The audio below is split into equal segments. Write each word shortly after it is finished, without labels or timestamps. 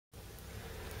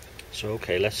So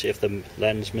okay, let's see if the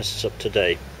lens misses up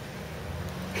today.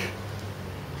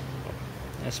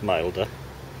 That's milder,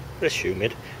 but it's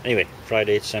humid. Anyway,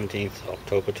 Friday 17th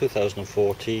October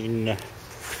 2014.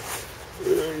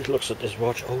 He looks at his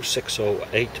watch,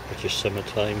 0608, which is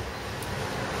summertime.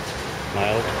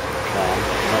 Mild, calm,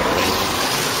 not raining.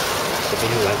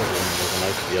 Severe weather with a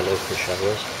nice yellow for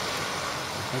showers.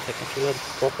 I think I can feel a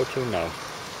drop or two now.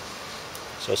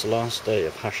 So it's the last day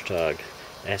of hashtag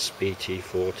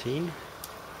SBT14.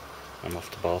 I'm off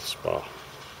to Bath Spa.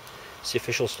 It's the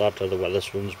official start of the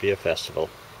Wetherspoons Beer Festival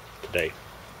today.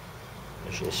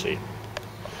 We shall see.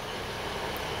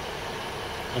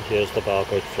 And here's the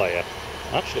Bargoed flyer.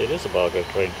 Actually, it is a Bargoed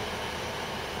train.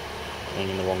 Going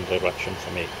in the wrong direction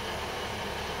for me.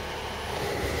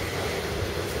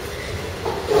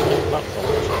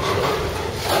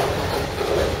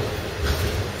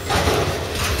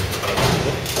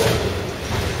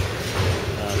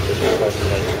 And this is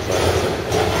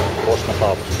What's my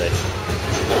harbour today?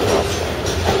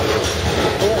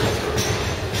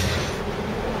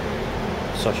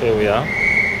 So here we are.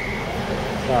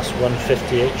 Class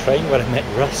 158 train where I met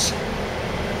Russ,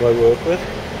 who I work with.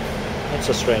 It's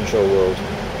a strange old world.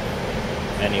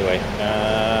 Anyway,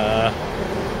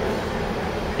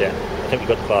 yeah, I think we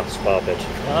got the Bath Spa bit.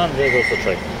 And there goes the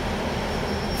train.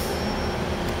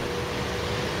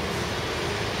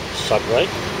 Subway.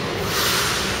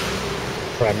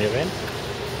 Premier Inn.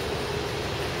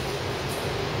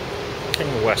 King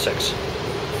of Wessex.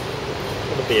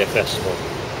 For the beer festival.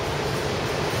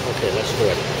 Okay, let's do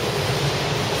it.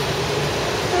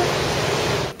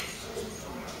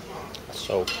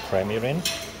 So, Premier Inn,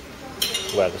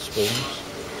 Wetherspoons,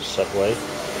 Subway,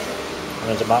 and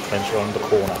there's a Maplins around the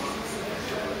corner.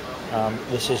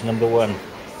 This is number 1,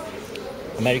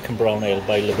 American Brown Ale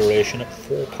by Liberation at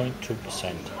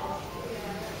 4.2%.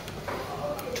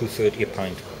 £2.30 a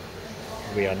pint.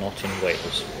 We are not in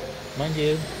Wales. Mind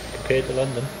you, compared to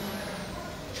London.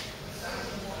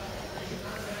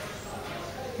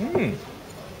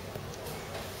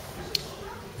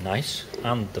 Nice,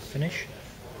 and the finish.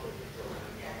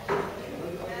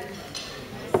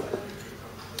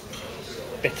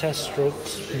 Bitter stroke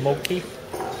smoky,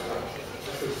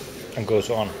 and goes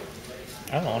on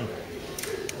and on.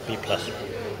 B+.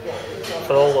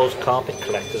 For all those carpet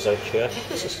collectors out here, I think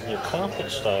this is a new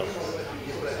carpet style.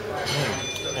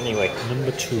 Anyway,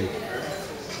 number 2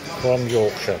 from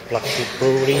Yorkshire, Blackwood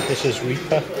Brewery. This is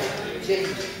Reaper.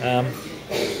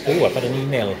 I've had an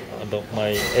email about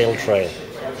my ale trail.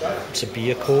 It's a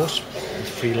beer course with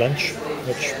free lunch,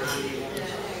 which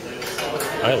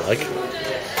I like.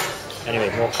 Anyway,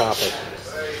 more carpet.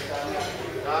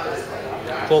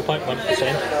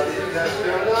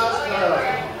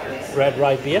 4.1%. Red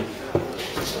rye beer.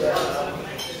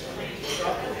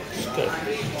 It's good.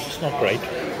 It's not great.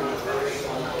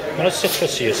 Not as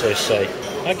citrusy as they say.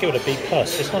 I'd give it a B+.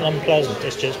 It's not unpleasant,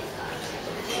 it's just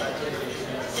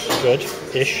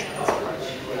good-ish.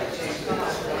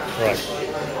 Right.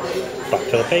 Back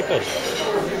to the papers.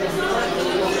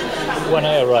 When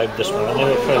I arrived this morning, they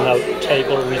were filling out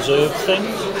table reserve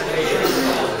things.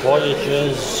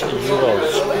 Voyagers,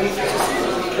 Euros.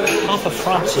 Half of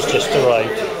France has just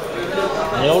arrived.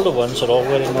 And the older ones are all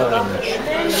wearing orange.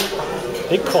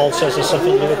 Big Call says there's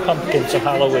something to do with pumpkins and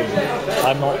Halloween.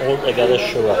 I'm not altogether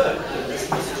sure.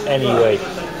 Anyway,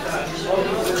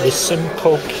 the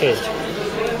Simcoe Kid.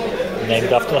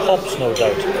 Named after the hops, no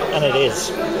doubt. And it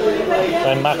is.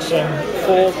 By maximum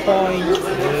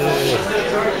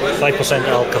 4.5%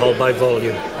 alcohol by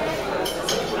volume.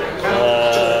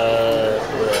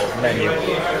 Menu.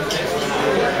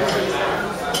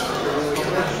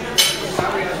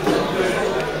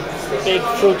 Big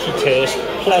fruity taste,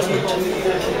 pleasant.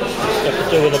 Got to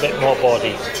do with a bit more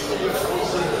body.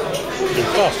 B+.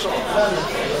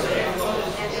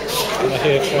 Can I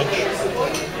hear French?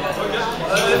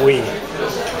 Oui.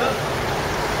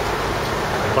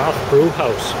 Bath Brew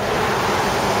House.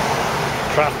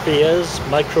 Craft beers,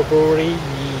 microbrewery,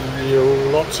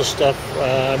 lots of stuff.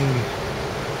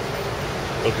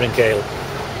 We'll drink ale.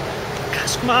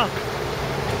 Cask Mark.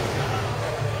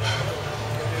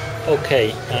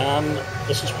 Okay,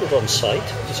 this is put on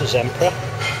site. This is Emperor.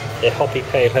 Their hoppy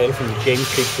pale ale from the James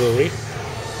Street Brewery,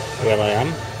 where I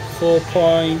am.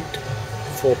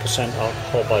 4.4%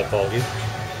 alcohol by volume.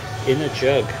 In a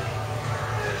jug.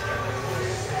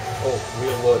 Oh,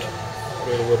 real wood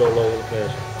all over the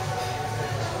place.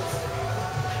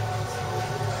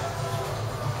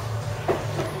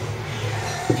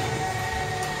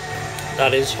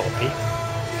 That is hoppy.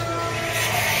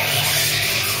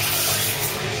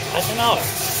 I don't know.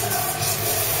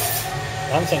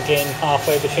 I'm thinking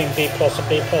halfway between B+ and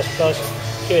B++.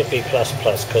 B+ give it B++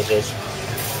 because there's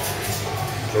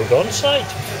food on site.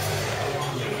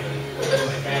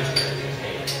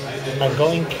 I'm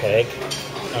going keg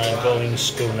and I'm going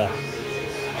schooner.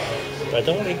 But I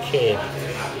don't really care.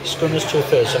 Schooner's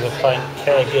 2/3 of a pint,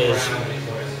 keg is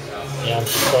the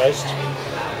Antichrist.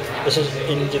 This is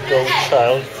Indigo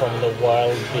Child from the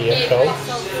Wild Beer Co.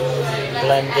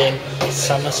 Blending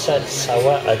Somerset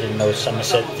Sour. I didn't know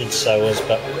Somerset did sours,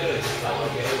 but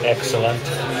excellent.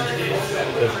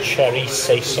 With cherry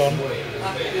saison.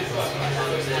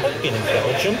 I've been in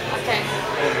Belgium.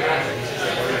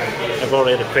 I've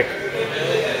already had a quick.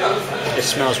 It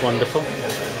smells wonderful.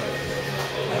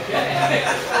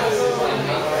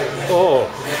 Oh.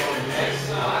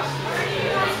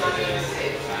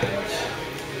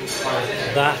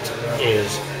 That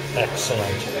is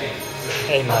excellent.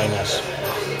 A-.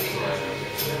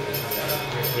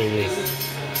 Really.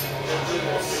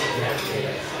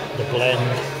 The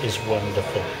blend is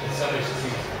wonderful.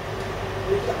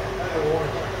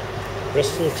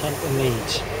 Bristol Temple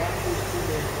Meads.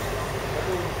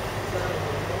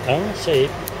 I want to say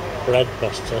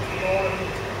Breadbuster.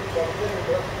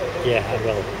 Yeah, I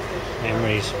will.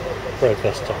 Memories.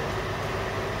 Breadbuster.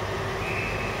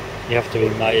 You have to be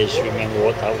my age to remember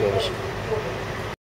what that was.